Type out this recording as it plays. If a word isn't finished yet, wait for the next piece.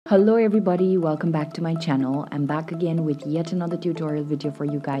Hello everybody, welcome back to my channel. I'm back again with yet another tutorial video for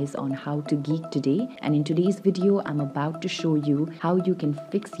you guys on how to geek today. And in today's video, I'm about to show you how you can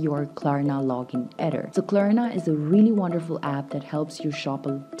fix your Klarna login error. So Klarna is a really wonderful app that helps you shop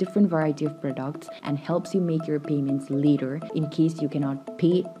a different variety of products and helps you make your payments later in case you cannot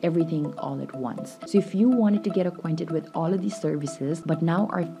pay everything all at once. So if you wanted to get acquainted with all of these services but now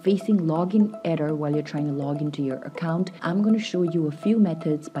are facing login error while you're trying to log into your account, I'm going to show you a few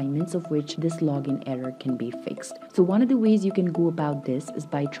methods by means of which this login error can be fixed. So one of the ways you can go about this is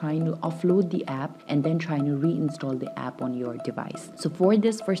by trying to offload the app and then trying to reinstall the app on your device. So for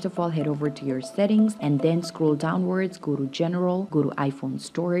this, first of all, head over to your settings and then scroll downwards, go to general, go to iPhone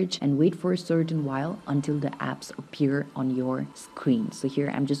storage and wait for a certain while until the apps appear on your screen. So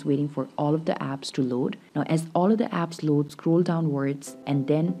here I'm just waiting for all of the apps to load. Now as all of the apps load, scroll downwards and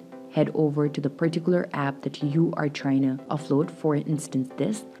then head over to the particular app that you are trying to offload, for instance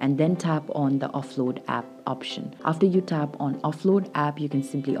this, and then tap on the offload app option. After you tap on offload app, you can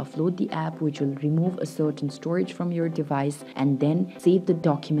simply offload the app, which will remove a certain storage from your device and then save the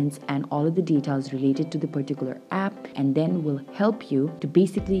documents and all of the details related to the particular app, and then will help you to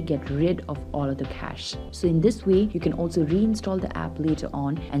basically get rid of all of the cache. So in this way, you can also reinstall the app later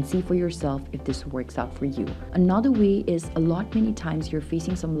on and see for yourself if this works out for you. Another way is many times you're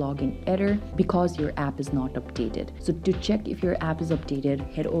facing some login error because your app is not updated. So to check if your app is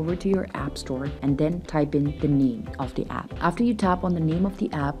updated, head over to your app store and then type in the name of the app. After you tap on the name of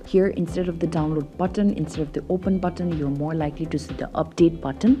the app, here instead of the download button, instead of the open button, you're more likely to see the update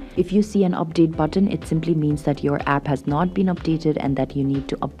button. If you see an update button, it simply means that your app has not been updated and that you need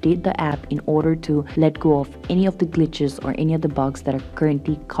to update the app in order to let go of any of the glitches or any of the bugs that are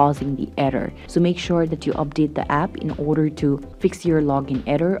currently causing the error. So make sure that you update the app in order to fix your login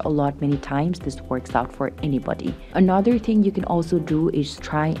error. Many times this works out for anybody. Another thing you can also do is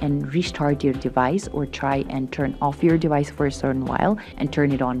try and restart your device or try and turn off your device for a certain while and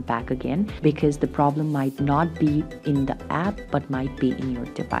turn it on back again, because the problem might not be in the app but might be in your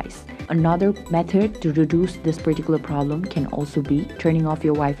device. Another method to reduce this particular problem can also be turning off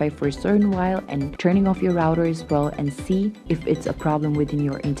your Wi-Fi for a certain while and turning off your router as well and see if it's a problem within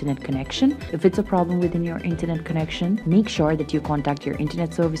your internet connection. If it's a problem within your internet connection, make sure that you contact your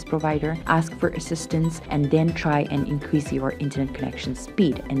internet service provider, ask for assistance, and then try and increase your internet connection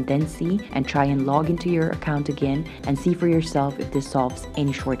speed, and then see and try and log into your account again and see for yourself if this solves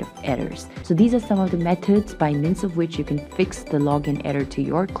any sort of errors. So these are some of the methods by means of which you can fix the login error to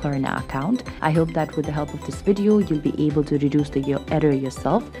your Klarna account. I hope that with the help of this video, you'll be able to reduce the error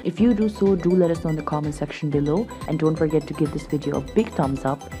yourself. If you do so, do let us know in the comment section below, and don't forget to give this video a big thumbs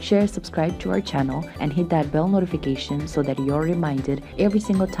up, share, subscribe to our channel, and hit that bell notification so that you're reminded every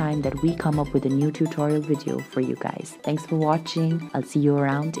single time that we come up with a new tutorial video for you guys. Thanks for watching. I'll see you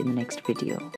around in the next video.